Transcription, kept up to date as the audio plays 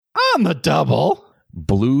On the double.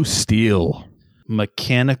 Blue Steel.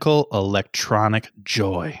 Mechanical Electronic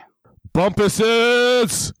Joy.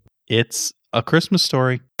 Bumpuses! It's A Christmas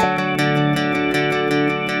Story.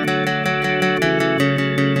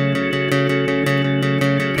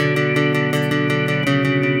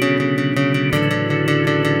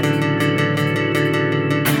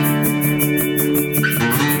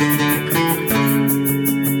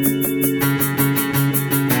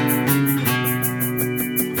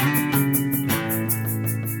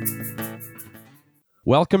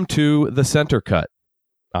 Welcome to The Center Cut.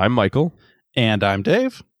 I'm Michael. And I'm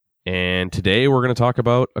Dave. And today we're going to talk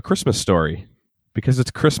about A Christmas Story. Because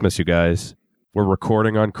it's Christmas, you guys. We're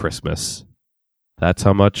recording on Christmas. That's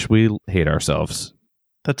how much we hate ourselves.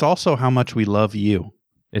 That's also how much we love you.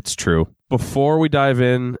 It's true. Before we dive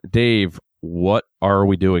in, Dave, what are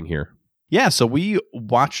we doing here? Yeah, so we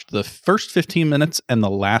watched the first 15 minutes and the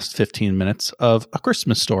last 15 minutes of A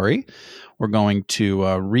Christmas Story. We're going to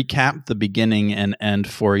recap the beginning and end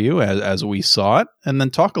for you as we saw it, and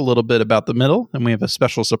then talk a little bit about the middle. And we have a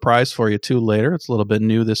special surprise for you, too, later. It's a little bit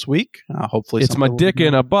new this week. Hopefully, it's my dick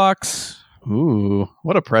in a box. Ooh,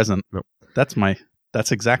 what a present. Nope.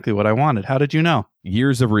 That's exactly what I wanted. How did you know?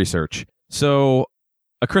 Years of research. So,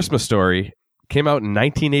 A Christmas Story came out in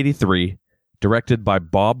 1983, directed by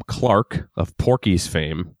Bob Clark of Porky's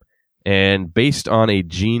fame, and based on a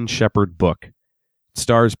Gene Shepard book. It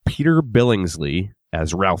stars Peter Billingsley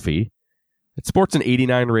as Ralphie. It sports an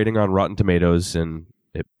 89 rating on Rotten Tomatoes, and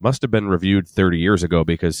it must have been reviewed 30 years ago,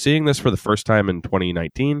 because seeing this for the first time in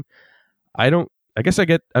 2019, I don't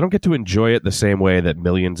get to enjoy it the same way that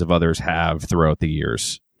millions of others have throughout the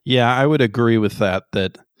years. Yeah, I would agree with that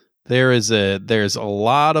there's a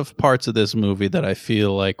lot of parts of this movie that I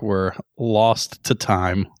feel like were lost to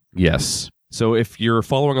time. Yes. So if you're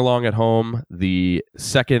following along at home, the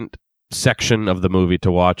second section of the movie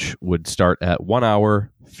to watch would start at 1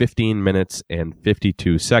 hour, 15 minutes, and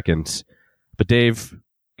 52 seconds. But Dave,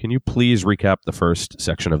 can you please recap the first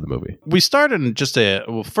section of the movie? We started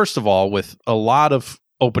first of all, with a lot of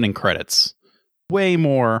opening credits. Way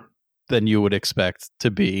more than you would expect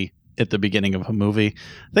to be at the beginning of a movie.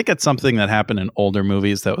 I think it's something that happened in older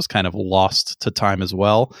movies that was kind of lost to time as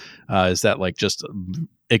well. Is that like just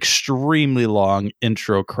extremely long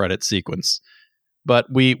intro credit sequence. But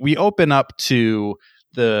we open up to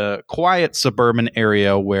the quiet suburban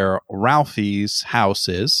area where Ralphie's house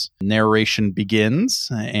is. Narration begins,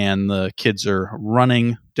 and the kids are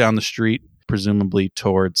running down the street, presumably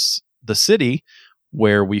towards the city,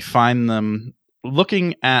 where we find them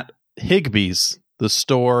looking at Higbee's, the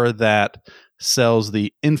store that sells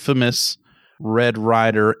the infamous Red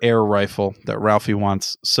Ryder air rifle that Ralphie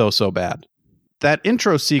wants so bad. That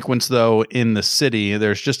intro sequence, though, in the city,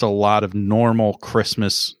 there's just a lot of normal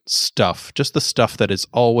Christmas stuff. Just the stuff that is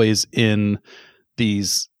always in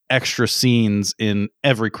these extra scenes in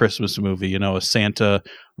every Christmas movie. You know, a Santa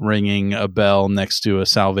ringing a bell next to a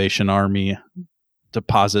Salvation Army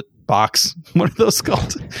deposit box. What are those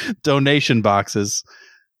called? Donation boxes.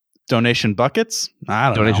 Donation buckets? I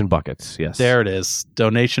don't know. Donation buckets, yes. There it is.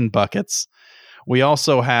 Donation buckets. We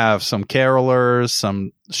also have some carolers,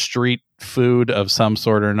 some street food of some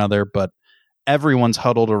sort or another, but everyone's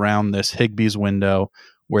huddled around this Higbee's window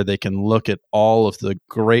where they can look at all of the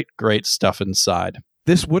great stuff inside.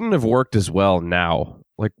 This wouldn't have worked as well now.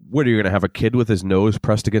 Like, what, are you going to have a kid with his nose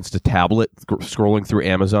pressed against a tablet scrolling through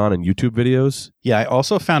Amazon and YouTube videos? Yeah, I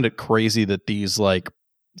also found it crazy that these, like,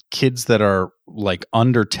 kids that are, like,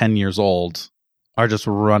 under 10 years old are just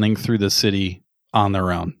running through the city on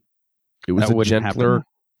their own. It was a gentler,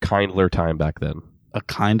 kindler time back then. A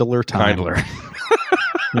kindler time. Kindler.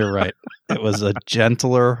 You're right. It was a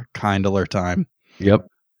gentler, kindler time. Yep.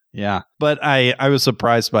 Yeah. But I was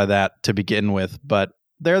surprised by that to begin with. But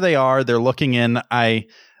there they are. They're looking in.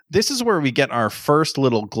 This is where we get our first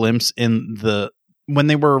little glimpse in when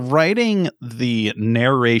they were writing the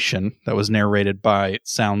narration that was narrated by,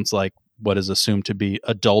 sounds like what is assumed to be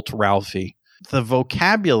adult Ralphie. The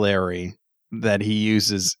vocabulary that he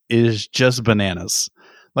uses is just bananas.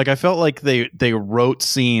 Like, I felt like they wrote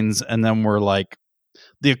scenes and then were like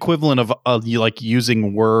the equivalent of like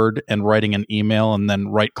using Word and writing an email and then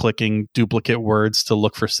right-clicking duplicate words to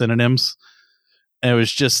look for synonyms. And it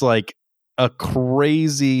was just like a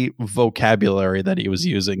crazy vocabulary that he was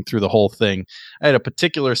using through the whole thing. I had a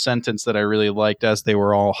particular sentence that I really liked as they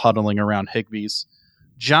were all huddling around Higbee's.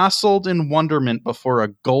 Jostled in wonderment before a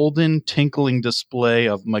golden tinkling display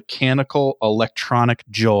of mechanical electronic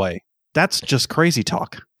joy. That's just crazy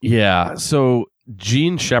talk. Yeah. So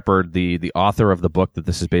Gene Shepard, the author of the book that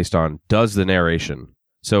this is based on, does the narration.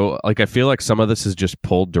 So, like, I feel like some of this is just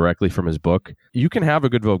pulled directly from his book. You can have a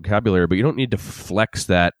good vocabulary, but you don't need to flex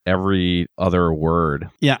that every other word.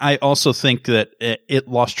 Yeah, I also think that it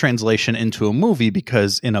lost translation into a movie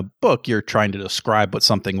because in a book, you're trying to describe what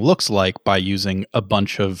something looks like by using a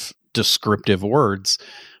bunch of descriptive words.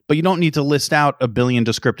 But you don't need to list out a billion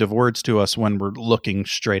descriptive words to us when we're looking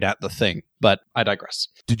straight at the thing. But I digress.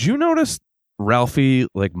 Did you notice Ralphie,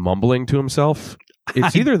 like, mumbling to himself?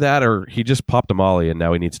 It's either that or he just popped a Molly and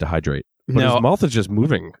now he needs to hydrate. But his mouth is just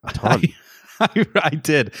moving a ton. I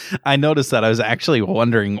did. I noticed that. I was actually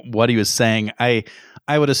wondering what he was saying. I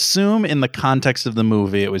would assume in the context of the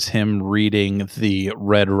movie, it was him reading the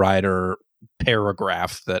Red Ryder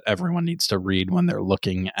paragraph that everyone needs to read when they're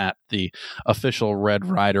looking at the official Red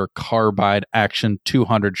Ryder carbide action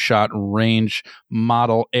 200 shot range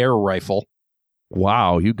model air rifle.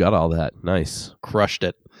 Wow, you got all that. Nice. Crushed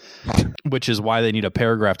it. Which is why they need a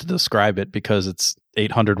paragraph to describe it, because it's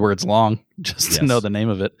 800 words long just to know the name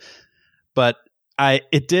of it. But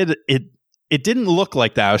it didn't look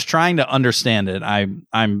like that. I was trying to understand it.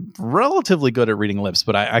 I'm relatively good at reading lips,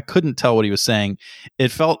 but I couldn't tell what he was saying.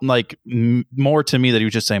 It felt like more to me that he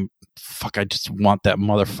was just saying, fuck, I just want that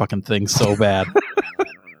motherfucking thing so bad.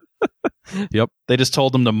 Yep. They just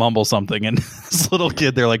told him to mumble something, and this little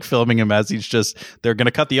kid, they're like filming him as they're going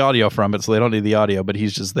to cut the audio from it, so they don't need the audio, but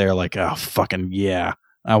he's just there like, oh, fucking yeah.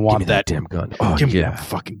 I want that damn gun. Oh, give me that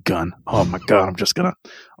fucking gun. Oh my God. I'm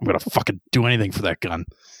going to fucking do anything for that gun.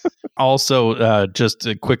 Also, just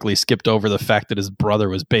quickly skipped over the fact that his brother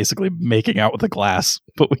was basically making out with a glass,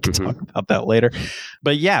 but we can talk about that later.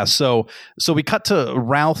 But yeah, so we cut to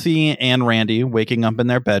Ralphie and Randy waking up in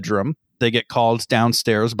their bedroom. They get called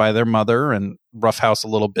downstairs by their mother and roughhouse a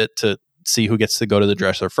little bit to see who gets to go to the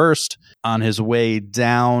dresser first. On his way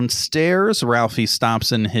downstairs, Ralphie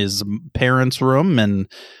stops in his parents' room, and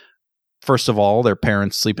first of all, their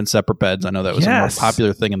parents sleep in separate beds. I know that was a more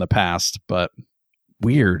popular thing in the past, but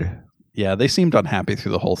weird. Yeah, they seemed unhappy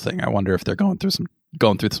through the whole thing. I wonder if they're going through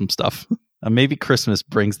some stuff. Maybe Christmas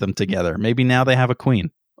brings them together. Maybe now they have a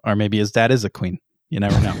queen, or maybe his dad is a queen. You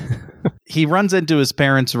never know. He runs into his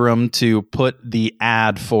parents' room to put the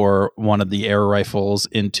ad for one of the air rifles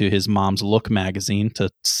into his mom's Look magazine to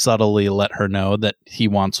subtly let her know that he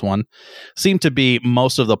wants one. Seemed to be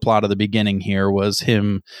most of the plot of the beginning here was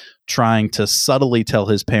him trying to subtly tell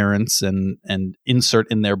his parents and insert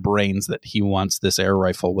in their brains that he wants this air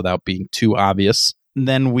rifle without being too obvious.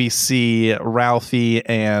 Then we see Ralphie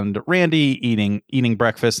and Randy eating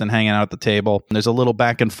breakfast and hanging out at the table. There's a little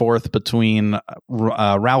back and forth between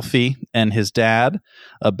Ralphie and his dad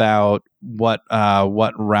about what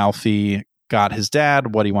Ralphie got his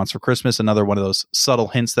dad, what he wants for Christmas. Another one of those subtle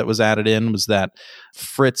hints that was added in was that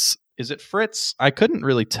Fritz. Is it Fritz? I couldn't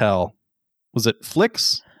really tell. Was it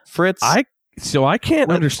Flix? Fritz? I can't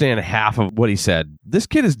understand half of what he said. This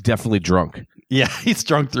kid is definitely drunk. Yeah, he's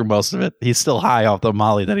drunk through most of it. He's still high off the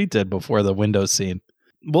Molly that he did before the window scene.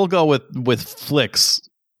 We'll go with Flix.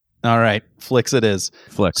 All right, Flix it is.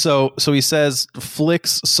 Flix. So he says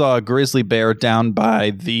Flix saw a grizzly bear down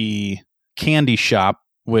by the candy shop,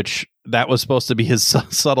 which that was supposed to be his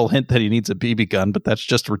subtle hint that he needs a BB gun, but that's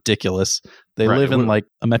just ridiculous. They live in like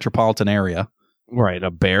a metropolitan area. Right,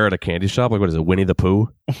 a bear at a candy shop? Like, what is it, Winnie the Pooh?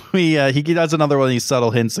 He does another one of these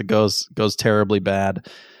subtle hints that goes terribly bad.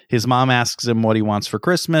 His mom asks him what he wants for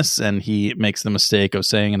Christmas, and he makes the mistake of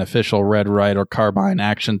saying an official Red Ryder carbine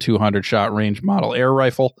action 200 shot range model air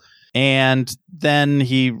rifle. And then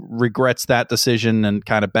he regrets that decision and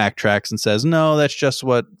kind of backtracks and says, no, that's just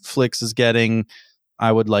what Flix is getting.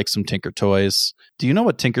 I would like some Tinker Toys. Do you know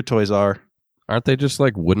what Tinker Toys are? Aren't they just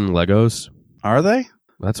like wooden Legos? Are they?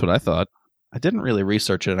 That's what I thought. I didn't really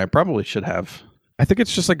research it, and I probably should have. I think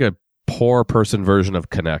it's just like a poor person version of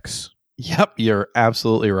K'NEX. Yep, you're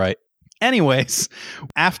absolutely right. Anyways,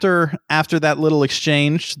 after that little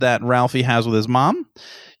exchange that Ralphie has with his mom,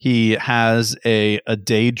 he has a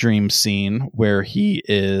daydream scene where he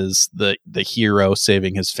is the hero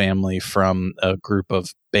saving his family from a group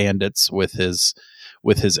of bandits with his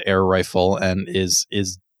air rifle, and is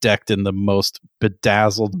decked in the most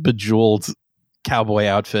bedazzled, bejeweled cowboy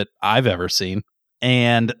outfit I've ever seen,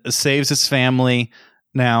 and saves his family.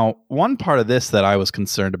 Now, one part of this that I was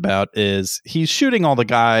concerned about is he's shooting all the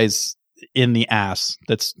guys in the ass.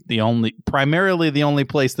 That's primarily the only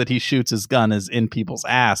place that he shoots his gun is in people's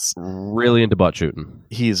ass. Really into butt shooting.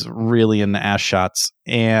 He's really into ass shots,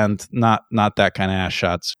 and not that kind of ass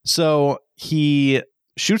shots. So he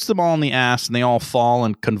shoots them all in the ass, and they all fall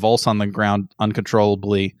and convulse on the ground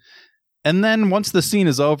uncontrollably. And then once the scene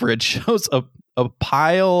is over, it shows a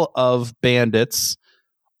pile of bandits,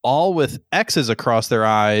 all with X's across their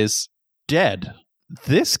eyes, dead.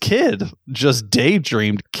 this kid just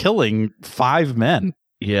daydreamed killing 5 men.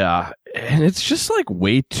 Yeah, and it's just like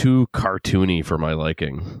way too cartoony for my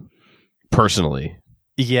liking, personally.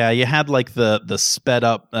 Yeah, you had like the sped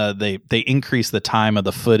up. They increased the time of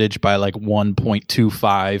the footage by like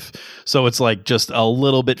 1.25, so it's like just a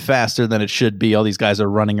little bit faster than it should be. All these guys are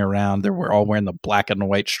running around. They're all wearing the black and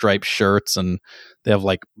white striped shirts, and they have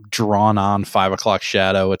like drawn on 5 o'clock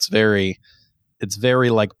shadow. It's very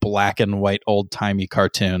like black and white old timey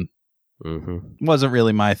cartoon. Mm-hmm. Wasn't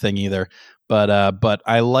really my thing either, but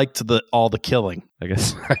I liked all the killing. I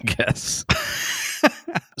guess.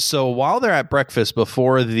 So while they're at breakfast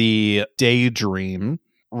before the daydream,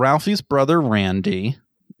 Ralphie's brother Randy,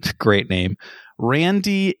 great name,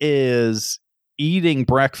 Randy is eating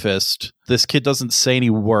breakfast. This kid doesn't say any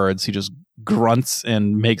words. He just grunts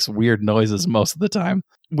and makes weird noises most of the time.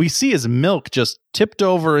 We see his milk just tipped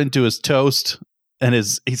over into his toast, and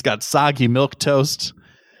he's got soggy milk toast.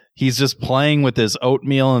 He's just playing with his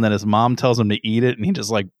oatmeal, and then his mom tells him to eat it, and he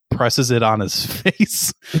just like presses it on his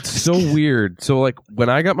face. It's so weird. So like when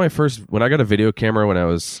I got a video camera when I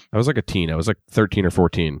was like a teen, I was like 13 or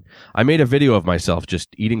 14. I made a video of myself just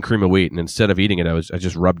eating cream of wheat, and instead of eating it, I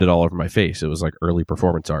just rubbed it all over my face. It was like early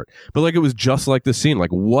performance art. But like it was just like the scene.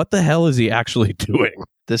 Like what the hell is he actually doing?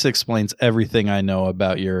 This explains everything I know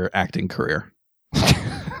about your acting career.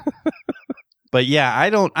 But yeah, I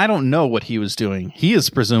don't know what he was doing. He is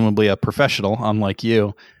presumably a professional, unlike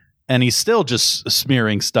you, and he's still just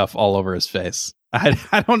smearing stuff all over his face.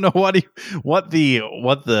 I don't know what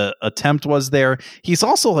the attempt was there. He's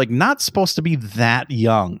also like not supposed to be that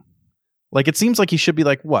young. Like it seems like he should be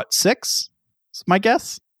like what, 6? Is my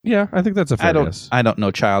guess. Yeah, I think that's a fair guess. I don't know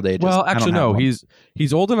child ages. Well, actually, no.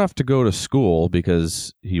 He's old enough to go to school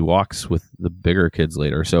because he walks with the bigger kids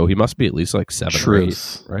later. So he must be at least like 7 or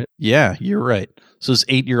 8, right? Yeah, you're right. So his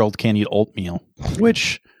 8-year-old can't eat oatmeal,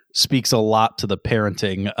 which speaks a lot to the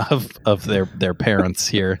parenting of their parents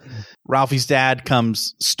here. Ralphie's dad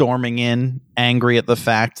comes storming in, angry at the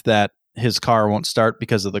fact that his car won't start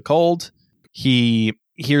because of the cold. He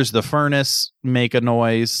hears the furnace make a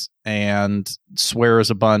noise and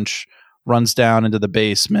swears a bunch, runs down into the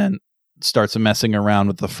basement, starts messing around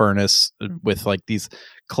with the furnace with like these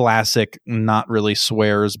classic, not really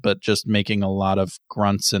swears, but just making a lot of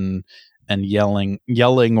grunts and yelling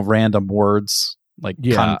random words like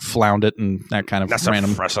confound it and that kind of That's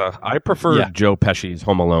random. I prefer Joe Pesci's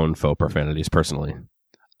Home Alone faux profanities personally.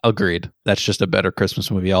 Agreed. That's just a better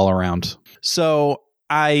Christmas movie all around. So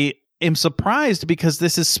I am surprised because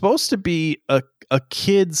this is supposed to be a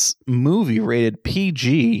kid's movie rated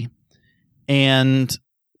PG, and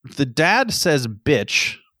the dad says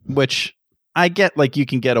bitch, which I get like you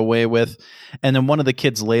can get away with, and then one of the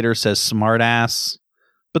kids later says smart ass,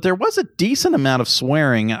 but there was a decent amount of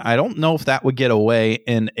swearing. I don't know if that would get away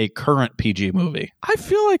in a current PG movie. I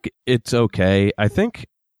feel like it's okay. I think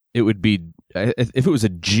it would be if it was a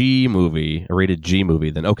G movie, a rated G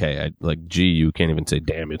movie, then okay, like G, you can't even say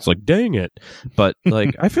damn. It's like dang it. But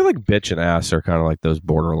like I feel like bitch and ass are kind of like those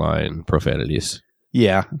borderline profanities.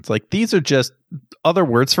 Yeah, it's like these are just other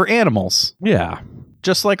words for animals. Yeah,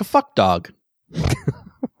 just like a fuck dog.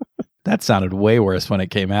 That sounded way worse when it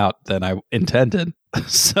came out than I intended.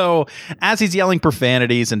 So as he's yelling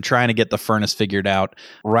profanities and trying to get the furnace figured out,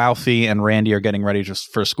 Ralphie and Randy are getting ready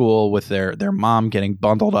just for school with their mom getting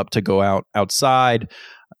bundled up to go outside.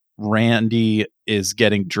 Randy is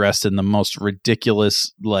getting dressed in the most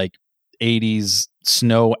ridiculous like 80s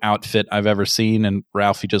snow outfit I've ever seen, and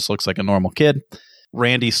Ralphie just looks like a normal kid.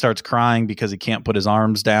 Randy starts crying because he can't put his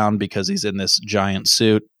arms down because he's in this giant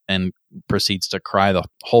suit, and proceeds to cry the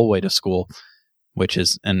whole way to school, which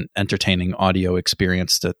is an entertaining audio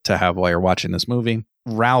experience to have while you're watching this movie.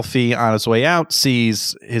 Ralphie, on his way out,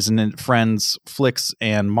 sees his friends Flix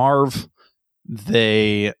and Marv.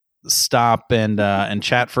 They stop and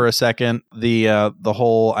chat for a second. The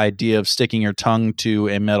whole idea of sticking your tongue to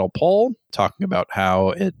a metal pole, talking about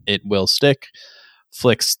how it will stick.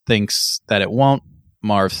 Flix thinks that it won't.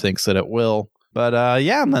 Marv thinks that it will. But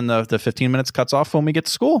and then the 15 minutes cuts off when we get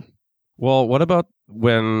to school. Well, what about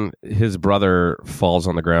when his brother falls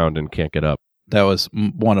on the ground and can't get up? That was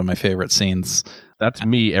one of my favorite scenes. That's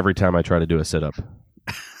me every time I try to do a sit-up.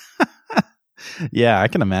 Yeah, I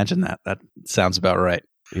can imagine that. That sounds about right.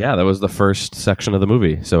 Yeah, that was the first section of the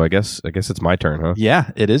movie. So I guess it's my turn, huh?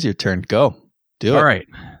 Yeah, it is your turn. Go. Do it. All right.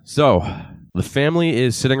 So the family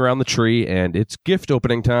is sitting around the tree, and it's gift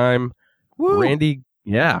opening time. Woo.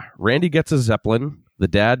 Randy gets a Zeppelin. The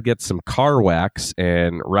dad gets some car wax,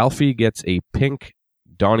 and Ralphie gets a pink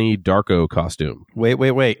Donnie Darko costume.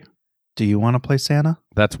 Wait. Do you want to play Santa?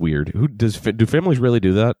 That's weird. Do families really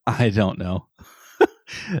do that? I don't know.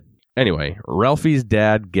 Anyway, Ralphie's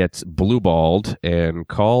dad gets blue-balled and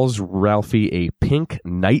calls Ralphie a pink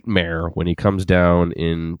nightmare when he comes down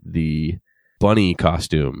in the bunny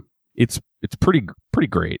costume. It's pretty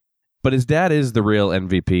great. But his dad is the real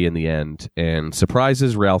MVP in the end and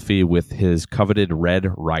surprises Ralphie with his coveted Red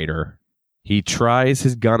Ryder. He tries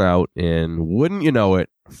his gun out and wouldn't you know it,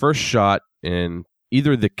 first shot and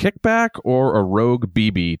either the kickback or a rogue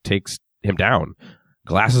BB takes him down.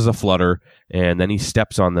 Glasses aflutter, and then he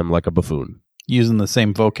steps on them like a buffoon. Using the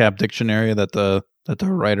same vocab dictionary that the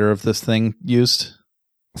writer of this thing used.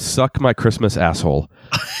 Suck my Christmas asshole.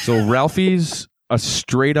 So Ralphie's a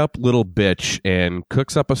straight up little bitch and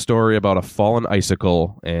cooks up a story about a fallen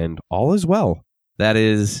icicle, and all is well. That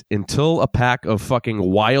is, until a pack of fucking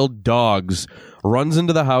wild dogs runs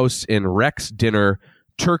into the house and wrecks dinner,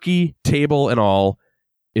 turkey, table, and all.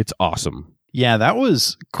 It's awesome. Yeah, that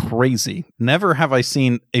was crazy. Never have I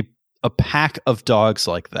seen a pack of dogs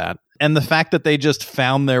like that. And the fact that they just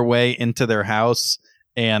found their way into their house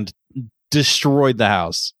and destroyed the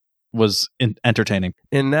house was entertaining.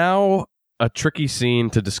 And now a tricky scene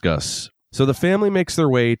to discuss. So the family makes their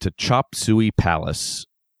way to Chop Suey Palace.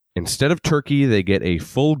 Instead of turkey, they get a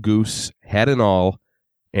full goose, head and all,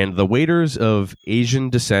 and the waiters of Asian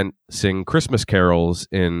descent sing Christmas carols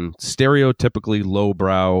in stereotypically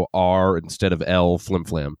lowbrow R instead of L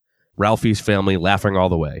flimflam. Ralphie's family laughing all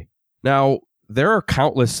the way. Now, there are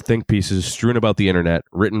countless think pieces strewn about the internet,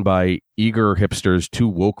 written by eager hipsters too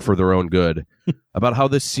woke for their own good, about how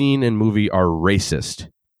this scene and movie are racist.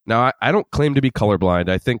 Now, I don't claim to be colorblind.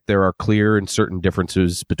 I think there are clear and certain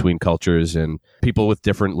differences between cultures and people with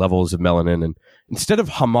different levels of melanin. And instead of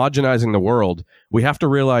homogenizing the world, we have to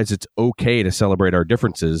realize it's okay to celebrate our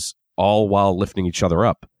differences, all while lifting each other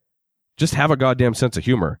up. Just have a goddamn sense of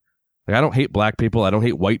humor. Like, I don't hate black people. I don't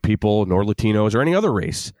hate white people, nor Latinos, or any other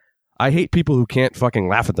race. I hate people who can't fucking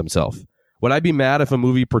laugh at themselves. Would I be mad if a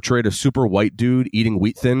movie portrayed a super white dude eating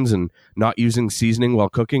Wheat Thins and not using seasoning while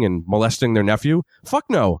cooking and molesting their nephew? Fuck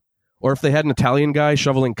no. Or if they had an Italian guy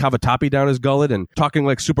shoveling cavatappi down his gullet and talking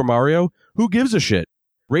like Super Mario? Who gives a shit?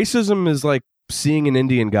 Racism is like seeing an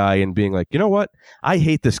Indian guy and being like, you know what? I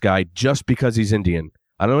hate this guy just because he's Indian.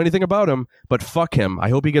 I don't know anything about him, but fuck him. I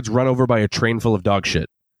hope he gets run over by a train full of dog shit.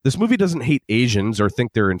 This movie doesn't hate Asians or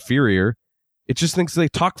think they're inferior. It just thinks they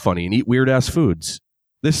talk funny and eat weird-ass foods.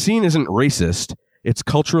 This scene isn't racist. It's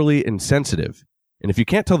culturally insensitive. And if you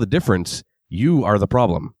can't tell the difference, you are the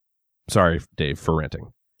problem. Sorry, Dave, for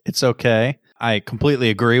ranting. It's okay. I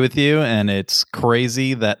completely agree with you, and it's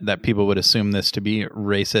crazy that people would assume this to be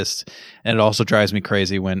racist. And it also drives me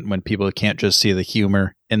crazy when people can't just see the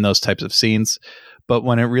humor in those types of scenes. But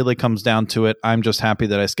when it really comes down to it, I'm just happy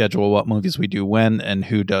that I schedule what movies we do when and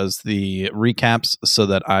who does the recaps so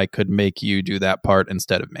that I could make you do that part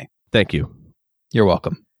instead of me. Thank you. You're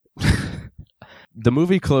welcome. The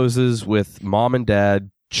movie closes with mom and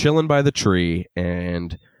dad chilling by the tree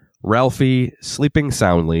and Ralphie sleeping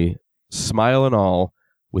soundly, smile and all,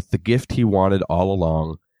 with the gift he wanted all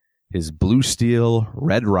along, his blue steel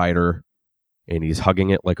Red Ryder, and he's hugging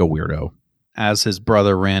it like a weirdo. As his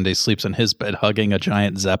brother Randy sleeps in his bed hugging a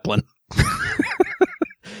giant Zeppelin.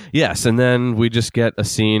 Yes, and then we just get a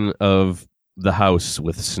scene of the house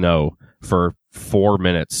with snow for 4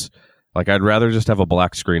 minutes. Like, I'd rather just have a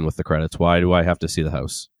black screen with the credits. Why do I have to see the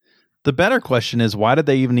house? The better question is, why did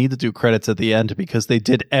they even need to do credits at the end? Because they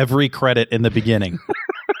did every credit in the beginning.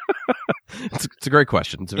 It's a great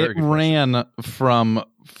question. It's a very good ran question. From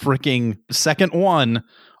freaking second one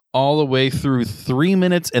all the way through 3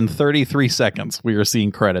 minutes and 33 seconds. We were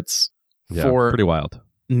seeing credits for pretty wild.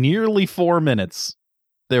 Nearly 4 minutes.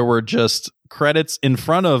 There were just credits in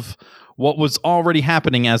front of what was already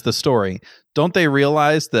happening as the story. Don't they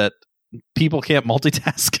realize that people can't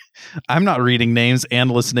multitask? I'm not reading names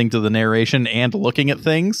and listening to the narration and looking at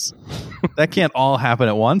things. That can't all happen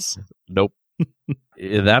at once. Nope.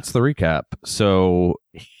 That's the recap. So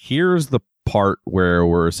here's the part where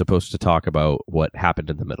we're supposed to talk about what happened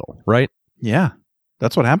in the middle, right? Yeah.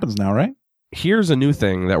 That's what happens now, right? Here's a new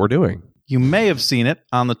thing that we're doing. You may have seen it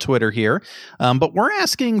on the Twitter here, but we're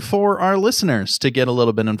asking for our listeners to get a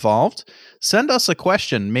little bit involved. Send us a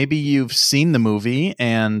question. Maybe you've seen the movie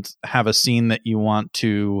and have a scene that you want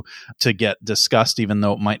to get discussed, even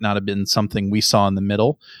though it might not have been something we saw in the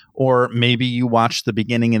middle. Or maybe you watched the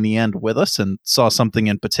beginning and the end with us and saw something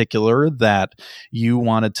in particular that you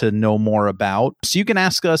wanted to know more about. So you can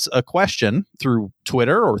ask us a question through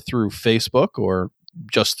Twitter or through Facebook or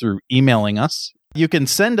just through emailing us. You can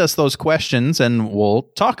send us those questions and we'll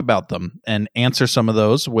talk about them and answer some of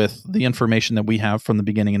those with the information that we have from the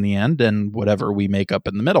beginning and the end and whatever we make up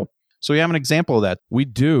in the middle. So we have an example of that. We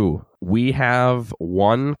do. we have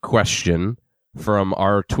one question from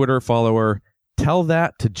our Twitter follower, Tell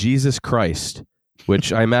That to Jesus Christ,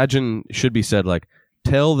 which I imagine should be said like,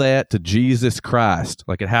 tell that to Jesus Christ.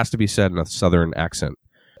 Like it has to be said in a southern accent.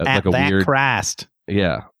 At like a that weird Christ.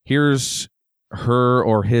 Yeah. Here's her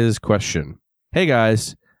or his question. Hey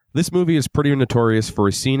guys, this movie is pretty notorious for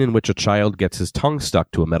a scene in which a child gets his tongue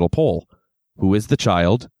stuck to a metal pole. Who is the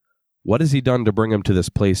child? What has he done to bring him to this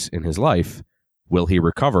place in his life? Will he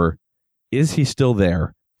recover? Is he still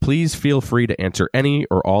there? Please feel free to answer any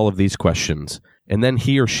or all of these questions. And then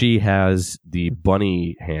he or she has the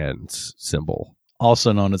bunny hands symbol.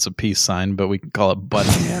 Also known as a peace sign, but we can call it bunny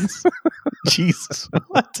hands. Jesus.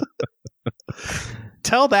 What?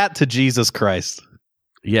 Tell that to Jesus Christ.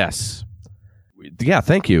 Yes. Yeah,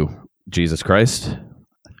 thank you, Jesus Christ.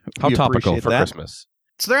 How We topical appreciate for that. Christmas.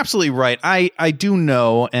 So they're absolutely right. I do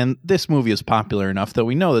know, and this movie is popular enough that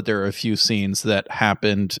we know that there are a few scenes that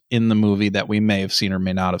happened in the movie that we may have seen or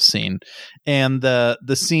may not have seen. And the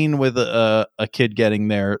scene with a kid getting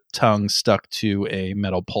their tongue stuck to a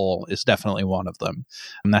metal pole is definitely one of them.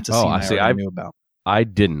 And that's a scene I already knew about. I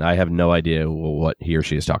didn't. I have no idea what he or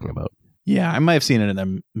she is talking about. Yeah, I might have seen it in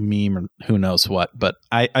a meme or who knows what, but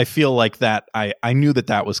I feel like that I knew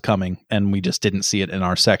that was coming and we just didn't see it in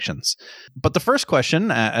our sections. But the first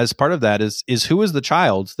question as part of that is who is the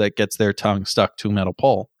child that gets their tongue stuck to a metal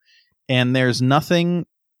pole? And there's nothing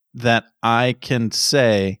that I can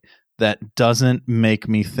say that doesn't make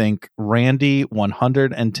me think Randy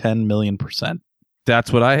 110 million %.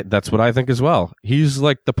 That's what I think as well. He's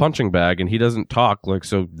like the punching bag and he doesn't talk, like,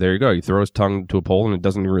 so there you go. You throw his tongue to a pole and it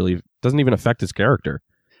doesn't even affect his character.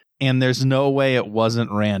 And there's no way it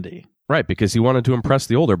wasn't Randy. Right, because he wanted to impress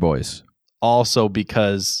the older boys. Also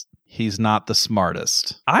because he's not the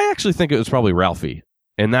smartest. I actually think it was probably Ralphie.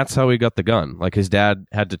 And that's how he got the gun. Like his dad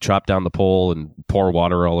had to chop down the pole and pour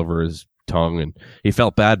water all over his tongue, and he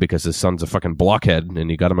felt bad because his son's a fucking blockhead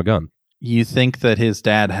and he got him a gun. You think that his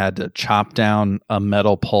dad had to chop down a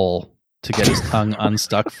metal pole to get his tongue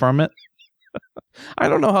unstuck from it? I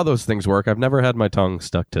don't know how those things work. I've never had my tongue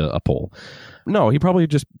stuck to a pole. No, he probably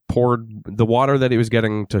just poured the water that he was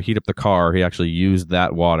getting to heat up the car. He actually used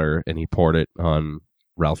that water and he poured it on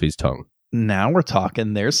Ralphie's tongue. Now we're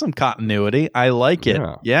talking. There's some continuity. I like it.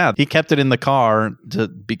 Yeah. He kept it in the car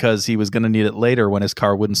because he was going to need it later when his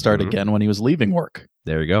car wouldn't start again when he was leaving work.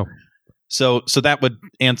 There you go. So that would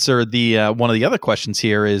answer the one of the other questions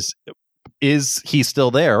here is he still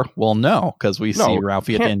there? Well, no, because we see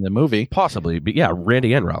Ralphie at the end of the movie. Possibly, but yeah,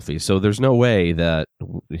 Randy and Ralphie. So there's no way that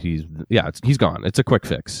he's gone. It's a quick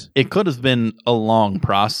fix. It could have been a long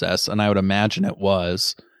process, and I would imagine it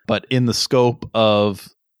was. But in the scope of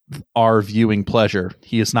our viewing pleasure,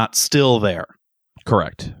 he is not still there.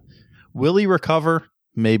 Correct. Will he recover?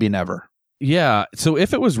 Maybe never. Yeah. So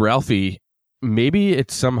if it was Ralphie, maybe it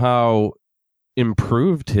somehow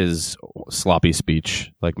improved his sloppy speech.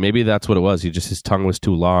 Like maybe that's what it was. His tongue was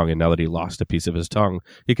too long, and now that he lost a piece of his tongue,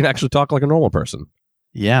 he can actually talk like a normal person.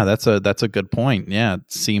 Yeah, that's a good point. Yeah,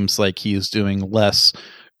 it seems like he's doing less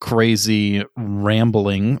crazy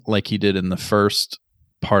rambling like he did in the first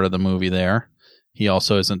part of the movie there. He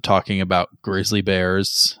also isn't talking about grizzly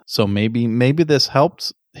bears. So maybe this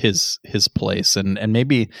helped his place, and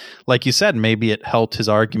maybe, like you said, maybe it helped his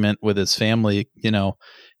argument with his family,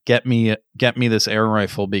 get me this air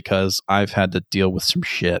rifle because I've had to deal with some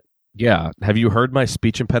shit. Yeah. Have you heard my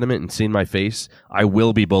speech impediment and seen my face? I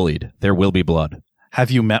will be bullied. There will be blood.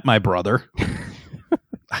 Have you met my brother?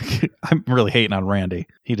 I'm really hating on Randy.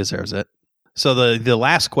 He deserves it. So the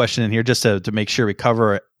last question in here, just to make sure we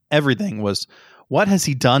cover everything, was what has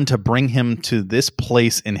he done to bring him to this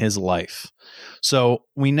place in his life? So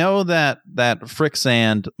we know that Fricks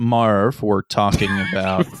and Marv were talking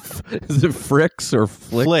about. Is it Fricks or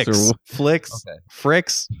Flicks? Flicks. Okay.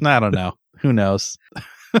 Fricks? I don't know. Who knows?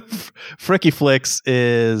 Fricky Flicks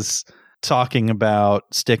is talking about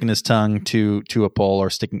sticking his tongue to a pole, or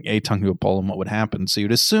sticking a tongue to a pole, and what would happen. So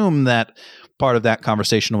you'd assume that part of that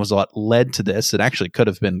conversation was what led to this. It actually could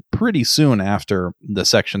have been pretty soon after the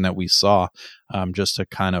section that we saw, just to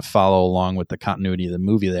kind of follow along with the continuity of the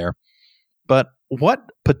movie there. But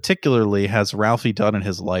what particularly has Ralphie done in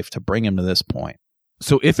his life to bring him to this point?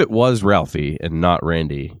 So if it was Ralphie and not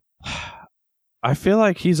Randy, I feel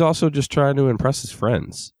like he's also just trying to impress his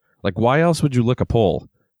friends. Like, why else would you lick a pole?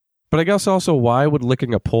 But I guess also, why would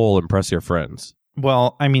licking a pole impress your friends?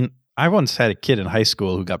 Well, I mean, I once had a kid in high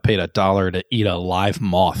school who got paid $1 to eat a live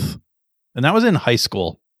moth. And that was in high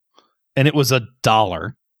school. And it was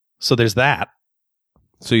 $1. So there's that.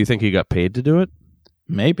 So you think he got paid to do it?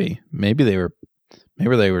 Maybe they were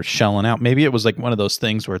Maybe they were shelling out. Maybe it was like one of those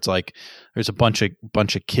things where it's like there's a bunch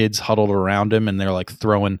of kids huddled around him and they're like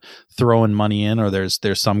throwing money in, or there's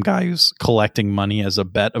some guy who's collecting money as a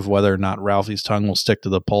bet of whether or not Ralphie's tongue will stick to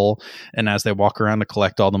the pole. And as they walk around to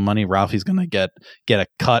collect all the money, Ralphie's going to get a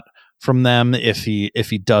cut from them if he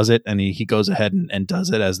does it, and he goes ahead and does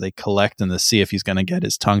it as they collect and to see if he's going to get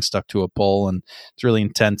his tongue stuck to a pole. And it's really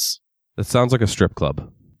intense. That sounds like a strip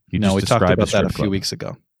club. We talked about that a few weeks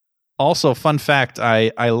ago. Also, fun fact, I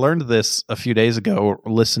learned this a few days ago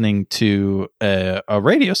listening to a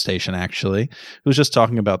radio station, actually, who was just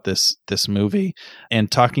talking about this movie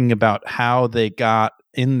and talking about how they got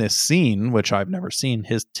in this scene, which I've never seen,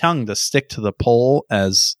 his tongue to stick to the pole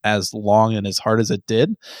as long and as hard as it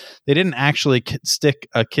did. They didn't actually stick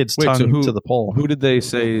a kid's tongue to the pole. Who did they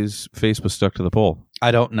say his face was stuck to the pole? I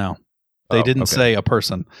don't know. They didn't say a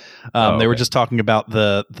person. They were just talking about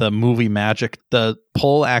the movie magic. The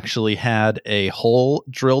pole actually had a hole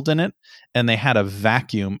drilled in it, and they had a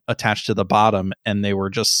vacuum attached to the bottom, and they were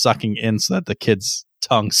just sucking in so that the kid's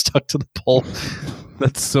tongue stuck to the pole.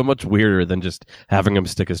 That's so much weirder than just having him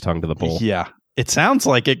stick his tongue to the pole. Yeah. It sounds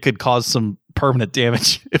like it could cause some permanent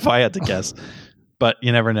damage if I had to guess. But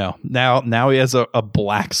you never know. Now he has a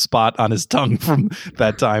black spot on his tongue from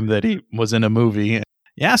that time that he was in a movie.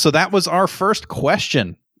 Yeah, so that was our first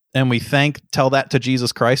question. And we tell that to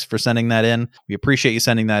Jesus Christ for sending that in. We appreciate you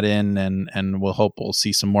sending that in, and we'll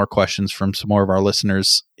see some more questions from some more of our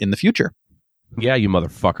listeners in the future. Yeah, you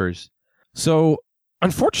motherfuckers. So,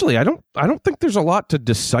 unfortunately, I don't think there's a lot to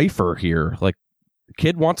decipher here. Like,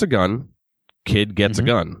 kid wants a gun, kid gets a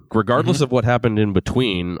gun. Regardless of what happened in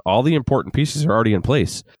between, all the important pieces are already in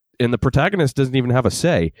place. And the protagonist doesn't even have a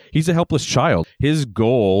say. He's a helpless child. His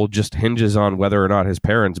goal just hinges on whether or not his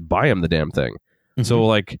parents buy him the damn thing. So,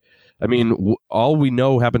 like, I mean, all we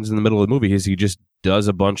know happens in the middle of the movie is he just does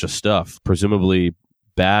a bunch of stuff, presumably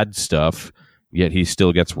bad stuff, yet he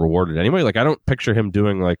still gets rewarded anyway. Like, I don't picture him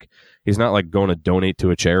doing, like, he's not, like, going to donate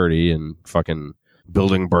to a charity and fucking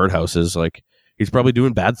building birdhouses. Like, he's probably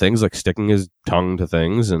doing bad things, like sticking his tongue to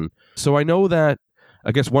things. And so I know that,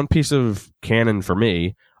 I guess one piece of canon for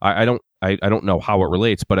me, I don't know how it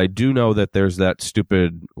relates, but I do know that there's that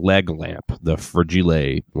stupid leg lamp, the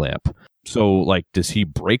Fragile lamp. So, like, does he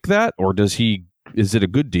break that, or is it a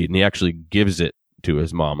good deed and he actually gives it to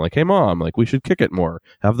his mom? Like, hey, mom, like, we should kick it more.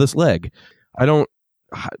 Have this leg. How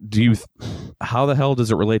the hell does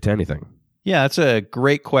it relate to anything? Yeah, that's a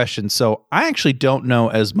great question. So I actually don't know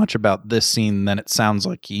as much about this scene than it sounds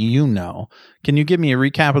like you know. Can you give me a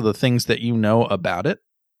recap of the things that you know about it?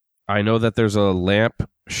 I know that there's a lamp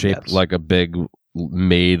shaped like a big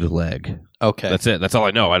made leg. Okay. That's it. That's all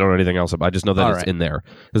I know. I don't know anything else. I just know that it's in there.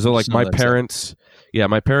 So, like, my parents go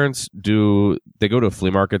to flea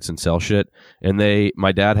markets and sell shit. And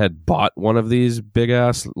my dad had bought one of these big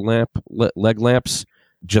ass leg lamps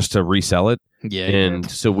just to resell it. Yeah. And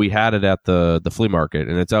so we had it at the flea market,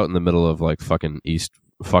 and it's out in the middle of, like, fucking East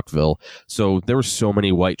Fuckville. So there were so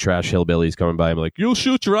many white trash hillbillies coming by and like, you'll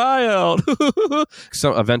shoot your eye out.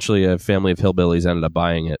 So eventually a family of hillbillies ended up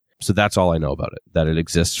buying it. So that's all I know about it, that it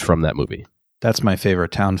exists from that movie. That's my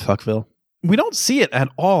favorite town, Fuckville. We don't see it at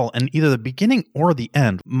all in either the beginning or the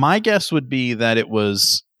end. My guess would be that it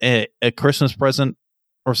was a Christmas present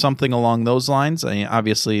or something along those lines. I mean,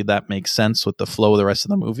 obviously, that makes sense with the flow of the rest of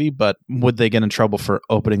the movie, but would they get in trouble for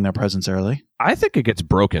opening their presents early? I think it gets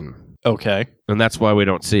broken. Okay. And that's why we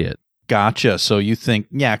don't see it. Gotcha. So you think,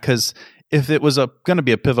 yeah, because if it was going to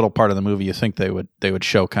be a pivotal part of the movie, you think they would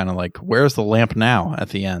show kind of like, where's the lamp now at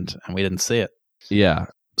the end? And we didn't see it. Yeah.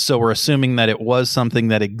 So we're assuming that it was something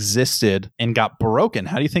that existed and got broken.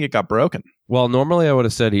 How do you think it got broken? Well, normally I would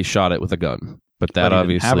have said he shot it with a gun, but that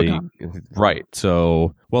obviously, right.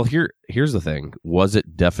 So, well, here's the thing. Was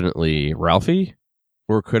it definitely Ralphie,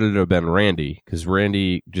 or could it have been Randy? Because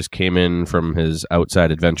Randy just came in from his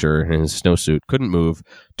outside adventure in his snowsuit, couldn't move,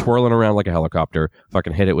 twirling around like a helicopter,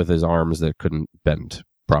 fucking hit it with his arms that couldn't bend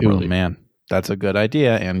properly. Ooh, man, that's a good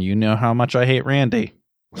idea. And you know how much I hate Randy.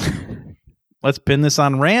 Let's pin this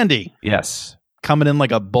on Randy. Yes. Coming in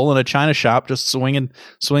like a bull in a china shop, just swinging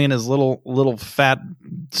his little fat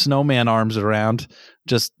snowman arms around,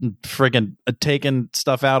 just friggin' taking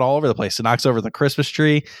stuff out all over the place. He knocks over the Christmas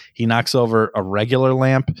tree. He knocks over a regular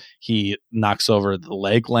lamp. He knocks over the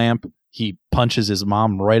leg lamp. He punches his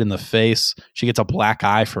mom right in the face. She gets a black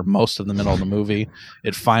eye for most of the middle of the movie.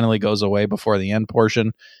 It finally goes away before the end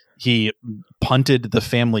portion. He punted the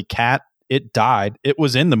family cat. It died. It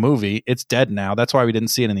was in the movie. It's dead now. That's why we didn't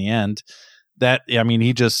see it in the end.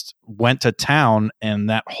 he just went to town, and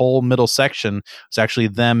that whole middle section was actually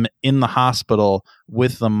them in the hospital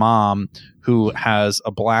with the mom who has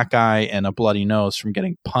a black eye and a bloody nose from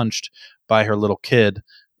getting punched by her little kid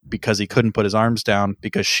because he couldn't put his arms down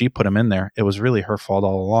because she put him in there. It was really her fault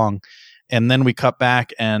all along. And then we cut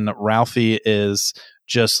back and Ralphie is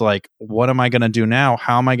just like, what am I going to do now?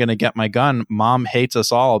 How am I going to get my gun? Mom hates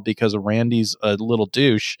us all because Randy's a little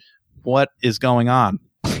douche. What is going on?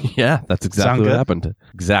 Yeah, that's exactly what happened.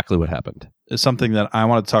 Exactly what happened. Is something that I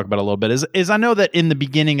want to talk about a little bit is I know that in the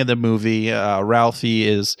beginning of the movie, Ralphie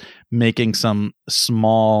is making some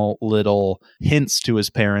small little hints to his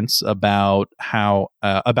parents about how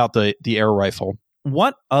about the air rifle.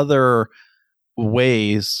 What other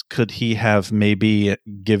ways could he have maybe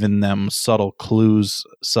given them subtle clues,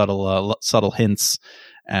 subtle hints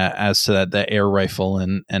as to the air rifle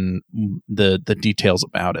and the details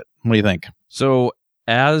about it? What do you think? So,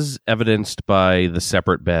 as evidenced by the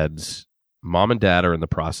separate beds, Mom and Dad are in the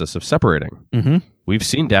process of separating. Mm-hmm. We've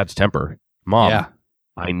seen Dad's temper. Mom,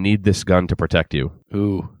 I need this gun to protect you.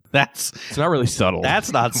 Ooh, it's not really subtle.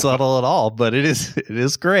 That's not subtle at all, but it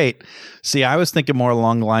is great. See, I was thinking more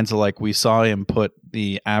along the lines of like we saw him put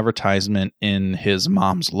the advertisement in his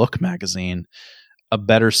mom's Look magazine. A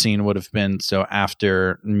better scene would have been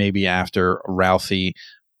after Ralphie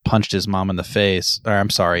punched his mom in the face, or I'm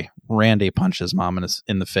sorry, Randy punched his mom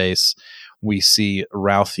in the face. We see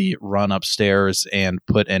Ralphie run upstairs and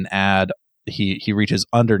put an ad. He reaches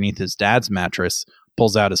underneath his dad's mattress,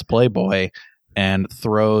 pulls out his Playboy, and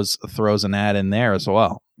throws an ad in there as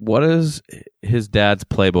well. What does his dad's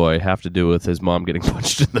Playboy have to do with his mom getting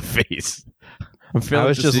punched in the face? I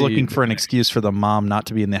was just looking for an excuse for the mom not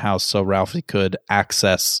to be in the house so Ralphie could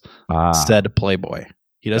access said Playboy.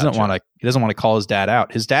 He doesn't want to call his dad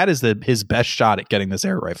out. His dad is his best shot at getting this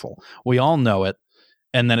air rifle. We all know it.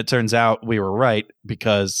 And then it turns out we were right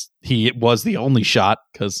because he was the only shot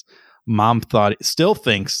because Mom still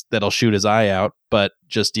thinks that he'll shoot his eye out, but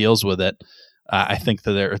just deals with it. I think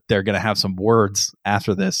that they're going to have some words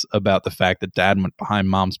after this about the fact that Dad went behind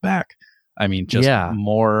Mom's back. I mean, just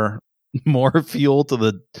more fuel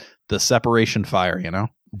to the separation fire, you know?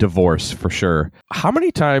 Divorce for sure. How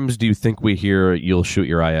many times do you think we hear "you'll shoot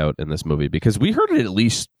your eye out" in this movie? Because we heard it at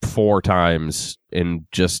least 4 times in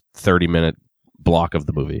just 30-minute block of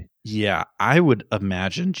the movie. Yeah, I would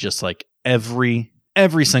imagine just like every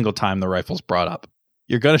single time the rifle's brought up,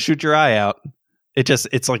 you're gonna shoot your eye out.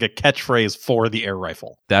 It's like a catchphrase for the air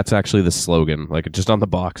rifle. That's actually the slogan. Like just on the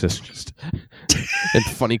box, it's just in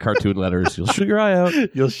funny cartoon letters. You'll shoot your eye out.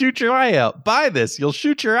 You'll shoot your eye out. Buy this. You'll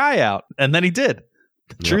shoot your eye out. And then he did.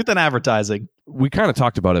 Truth in advertising. We kind of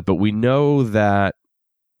talked about it, but we know that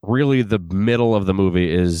really the middle of the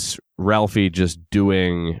movie is Ralphie just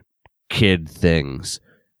doing kid things.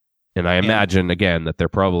 And I imagine, again, that they're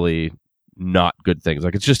probably not good things.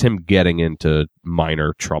 Like it's just him getting into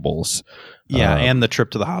minor troubles. Yeah, and the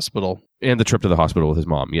trip to the hospital. And the trip to the hospital with his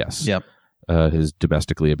mom, yes. Yep. His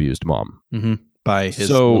domestically abused mom. Mm-hmm. By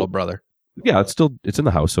his little brother. Yeah, it's in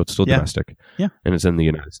the house, so it's still domestic. Yeah. And it's in the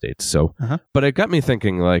United States. So, but it got me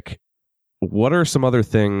thinking, like, what are some other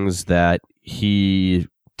things that he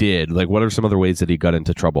did? Like, what are some other ways that he got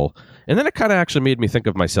into trouble? And then it kind of actually made me think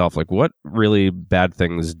of myself, like, what really bad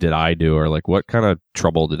things did I do? Or, like, what kind of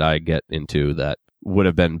trouble did I get into that would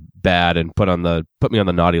have been bad and put me on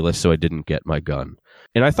the naughty list so I didn't get my gun?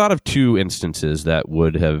 And I thought of 2 instances that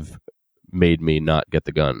would have made me not get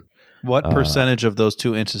the gun. What percentage of those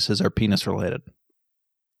 2 instances are penis related?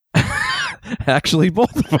 Actually,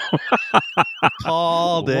 both of them.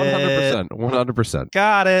 Called it. 100%.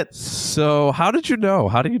 Got it. So, how did you know?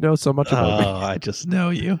 How do you know so much about me? Oh, I just know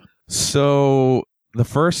you. So, the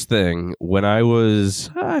first thing, when I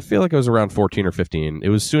feel like I was around 14 or 15, it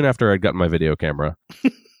was soon after I'd gotten my video camera.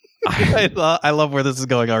 I love where this is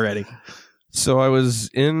going already. So, I was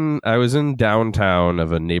in downtown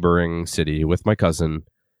of a neighboring city with my cousin.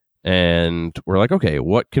 And we're like, okay,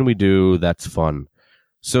 what can we do that's fun?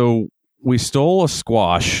 So we stole a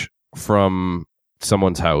squash from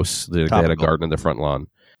someone's house. They had a garden in the front lawn.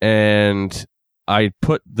 And I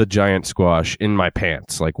put the giant squash in my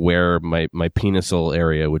pants, like where my penisal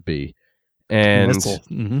area would be. And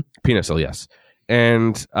penisal, yes.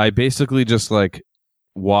 And I basically just like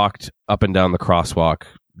walked up and down the crosswalk,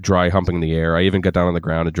 dry humping the air. I even got down on the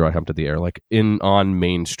ground and dry humped the air, like on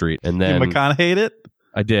Main Street. And then you McConaughey'd it?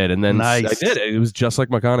 I did, and then nice. I did it. It was just like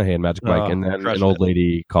McConaughey and Magic Mike. And then an old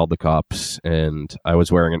lady called the cops, and I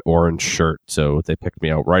was wearing an orange shirt, so they picked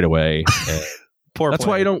me out right away. That's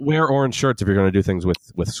why you don't wear orange shirts if you're going to do things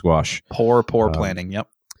with squash. Poor planning. Yep.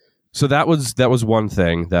 So that was one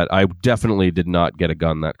thing that I definitely did not get a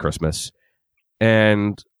gun that Christmas.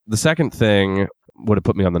 And the second thing would have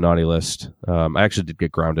put me on the naughty list. I actually did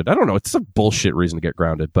get grounded. I don't know. It's a bullshit reason to get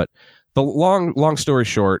grounded. But the long story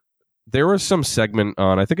short, there was some segment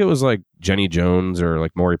on, I think it was like Jenny Jones or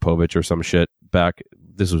like Maury Povich or some shit back.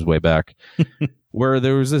 This was way back where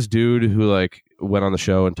there was this dude who like went on the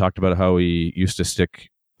show and talked about how he used to stick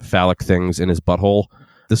phallic things in his butthole.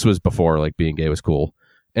 This was before like being gay was cool.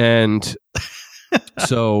 And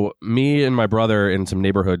so me and my brother and some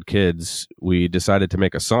neighborhood kids, we decided to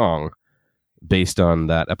make a song based on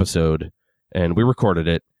that episode, and we recorded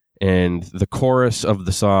it. And the chorus of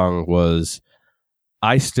the song was,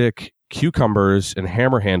 I stick cucumbers and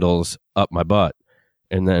hammer handles up my butt.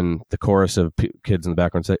 And then the chorus of kids in the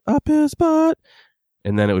background say, up his butt.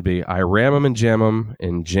 And then it would be, I ram 'em and jam 'em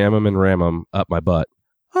and jam 'em and ram 'em up my butt.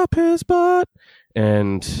 Up his butt.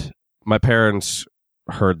 And my parents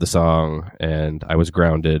heard the song and I was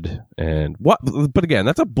grounded. And what? But again,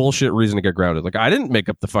 that's a bullshit reason to get grounded. Like, I didn't make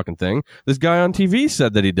up the fucking thing. This guy on TV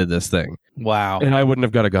said that he did this thing. Wow. And I wouldn't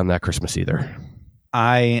have got a gun that Christmas either.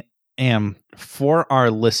 I am, for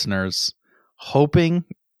our listeners, hoping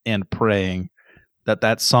and praying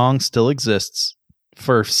that song still exists.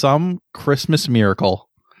 For some Christmas miracle,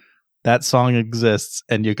 that song exists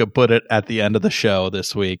and you could put it at the end of the show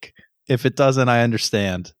this week. If it doesn't, I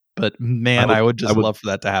understand. But man, I would love for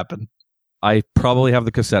that to happen. I probably have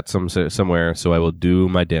the cassette somewhere, so I will do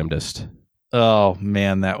my damnedest. Oh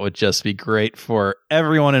man, that would just be great for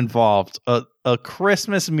everyone involved. A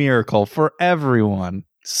Christmas miracle for everyone.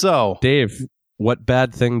 So, Dave, what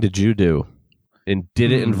bad thing did you do? And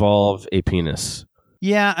did it involve a penis?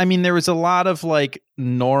 Yeah, I mean, there was a lot of like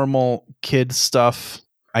normal kid stuff.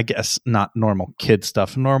 I guess not normal kid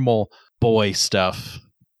stuff, normal boy stuff,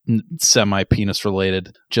 semi-penis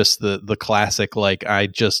related. Just the classic, like, I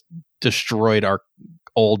just destroyed our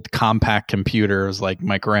old compact computers. Like,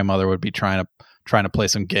 my grandmother would be trying to play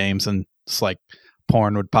some games, and it's like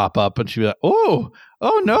porn would pop up, and she'd be like, oh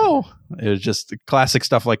no. It was just classic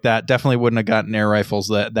stuff like that. Definitely wouldn't have gotten air rifles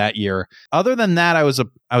that year. Other than that, I was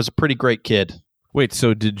a pretty great kid. Wait,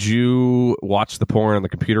 so did you watch the porn on the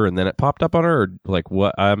computer and then it popped up on her? Or like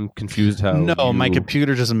what? I'm confused how. No, my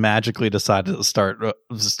computer just magically decided to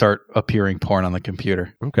start appearing porn on the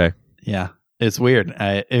computer. Okay. Yeah, it's weird.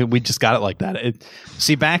 We just got it like that.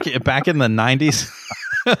 Back in the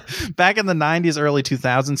 90s, back in the 90s, early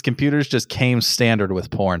 2000s, computers just came standard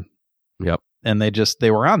with porn. Yep. And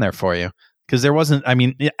they were on there for you. Because there wasn't, I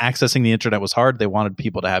mean, accessing the internet was hard. They wanted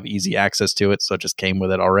people to have easy access to it, so it just came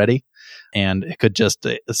with it already. And it could just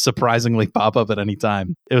surprisingly pop up at any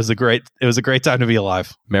time. It was a great time to be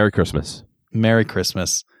alive. Merry Christmas. Merry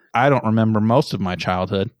Christmas. I don't remember most of my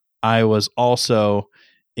childhood. I was also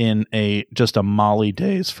in just a Molly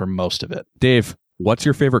days for most of it. Dave, what's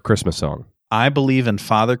your favorite Christmas song? I Believe in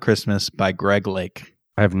Father Christmas by Greg Lake.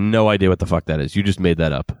 I have no idea what the fuck that is. You just made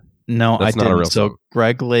that up. No, that's I not didn't. A real so song.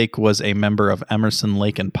 Greg Lake was a member of Emerson,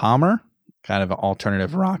 Lake and Palmer, kind of an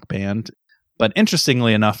alternative rock band. But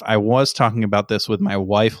interestingly enough, I was talking about this with my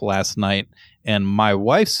wife last night, and my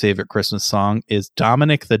wife's favorite Christmas song is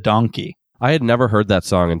Dominic the Donkey. I had never heard that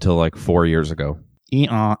song until like 4 years ago.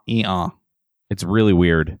 Ee-ah. It's really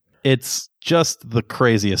weird. It's just the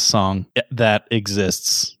craziest song that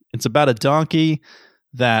exists. It's about a donkey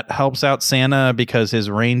that helps out Santa because his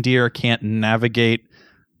reindeer can't navigate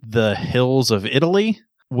the hills of Italy,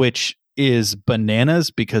 which is bananas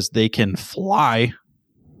because they can fly.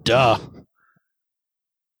 Duh.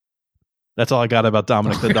 That's all I got about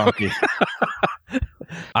Dominic the Donkey.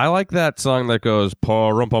 I like that song that goes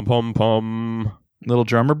pum pum pum pum. Little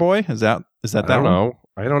Drummer Boy? Is that I don't know.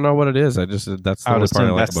 I don't know what it is. That's the only part I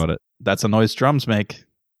like about it. That's a noise drums make.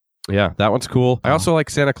 Yeah, that one's cool. I also like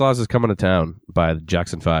Santa Claus is Coming to Town by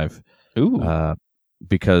Jackson 5. Ooh.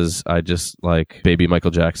 Because I just like baby Michael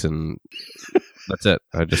Jackson. That's it.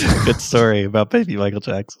 Good story about baby Michael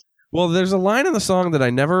Jackson. Well, there's a line in the song that I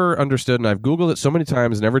never understood, and I've Googled it so many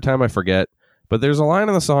times, and every time I forget. But there's a line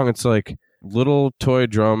in the song, it's like little toy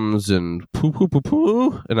drums and poo poo poo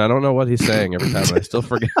poo, and I don't know what he's saying every time, and I still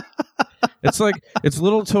forget. It's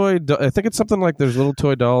little toy. I think it's something like there's little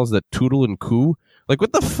toy dolls that tootle and coo. Like,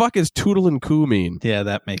 what the fuck is tootle and coo mean? Yeah,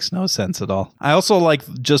 that makes no sense at all. I also like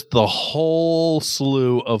just the whole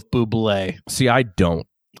slew of Bublé. See, I don't.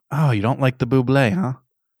 Oh, you don't like the Bublé,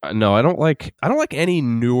 huh? No, I don't like any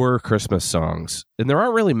newer Christmas songs. And there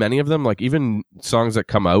aren't really many of them. Like, even songs that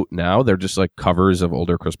come out now, they're just like covers of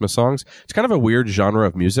older Christmas songs. It's kind of a weird genre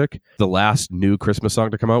of music. The last new Christmas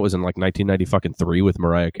song to come out was in like 1993 with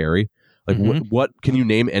Mariah Carey. Like, what can you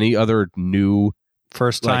name any other new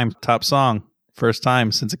first time top song First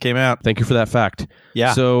time since it came out. Thank you for that fact.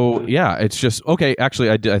 Yeah. So, yeah, it's just, okay, actually,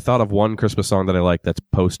 I thought of one Christmas song that I like that's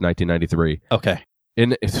post-1993. Okay.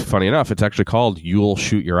 And it's funny enough, it's actually called You'll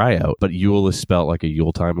Shoot Your Eye Out, but Yule is spelled like a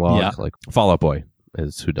Yuletime log. Yeah. Like Fall Out Boy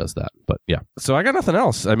is who does that. But yeah. So I got nothing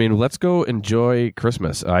else. I mean, let's go enjoy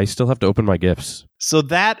Christmas. I still have to open my gifts. So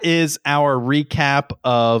that is our recap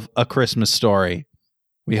of A Christmas Story.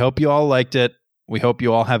 We hope you all liked it. We hope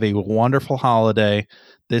you all have a wonderful holiday.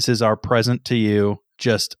 This is our present to you.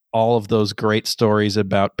 Just all of those great stories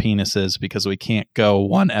about penises, because we can't go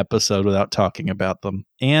one episode without talking about them.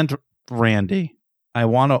 And Randy. I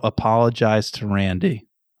want to apologize to Randy.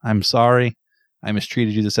 I'm sorry. I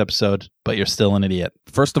mistreated you this episode, but you're still an idiot.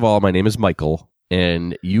 First of all, my name is Michael,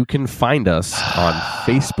 and you can find us on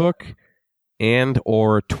Facebook and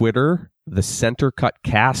or Twitter, the Center Cut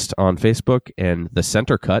Cast on Facebook and the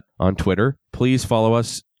Center Cut on Twitter. Please follow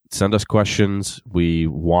us. Send us questions. We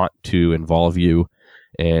want to involve you.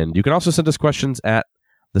 And you can also send us questions at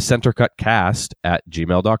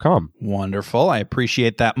thecentercutcast@gmail.com. Wonderful. I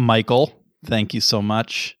appreciate that, Michael. Thank you so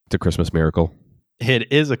much. It's a Christmas miracle.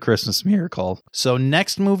 It is a Christmas miracle. So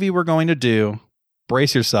next movie we're going to do,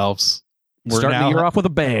 brace yourselves. We're starting now, the year off with a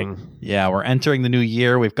bang. Yeah, we're entering the new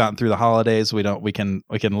year. We've gotten through the holidays. We can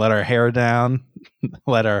let our hair down,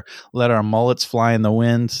 let our mullets fly in the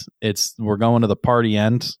wind. We're going to the party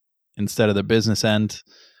end instead of the business end.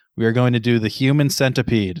 We are going to do the Human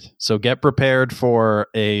Centipede. So get prepared for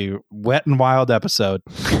a wet and wild episode.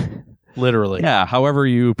 Literally. Yeah, however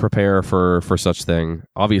you prepare for such thing.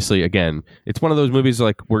 Obviously, again, it's one of those movies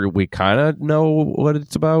like where we kind of know what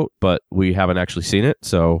it's about, but we haven't actually seen it,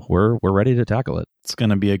 so we're ready to tackle it. It's going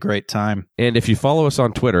to be a great time. And if you follow us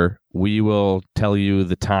on Twitter, we will tell you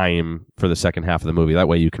the time for the second half of the movie. That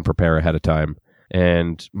way you can prepare ahead of time.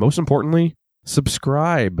 And most importantly,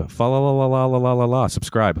 subscribe. Fa-la-la-la-la-la-la-la.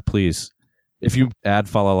 Subscribe, please. If you add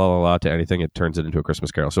fa-la-la-la-la to anything, it turns it into a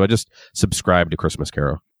Christmas Carol. So I just subscribe to Christmas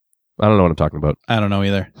Carol. I don't know what I'm talking about. I don't know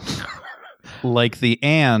either. Like the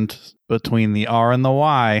and between the R and the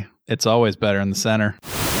Y, it's always better in the center.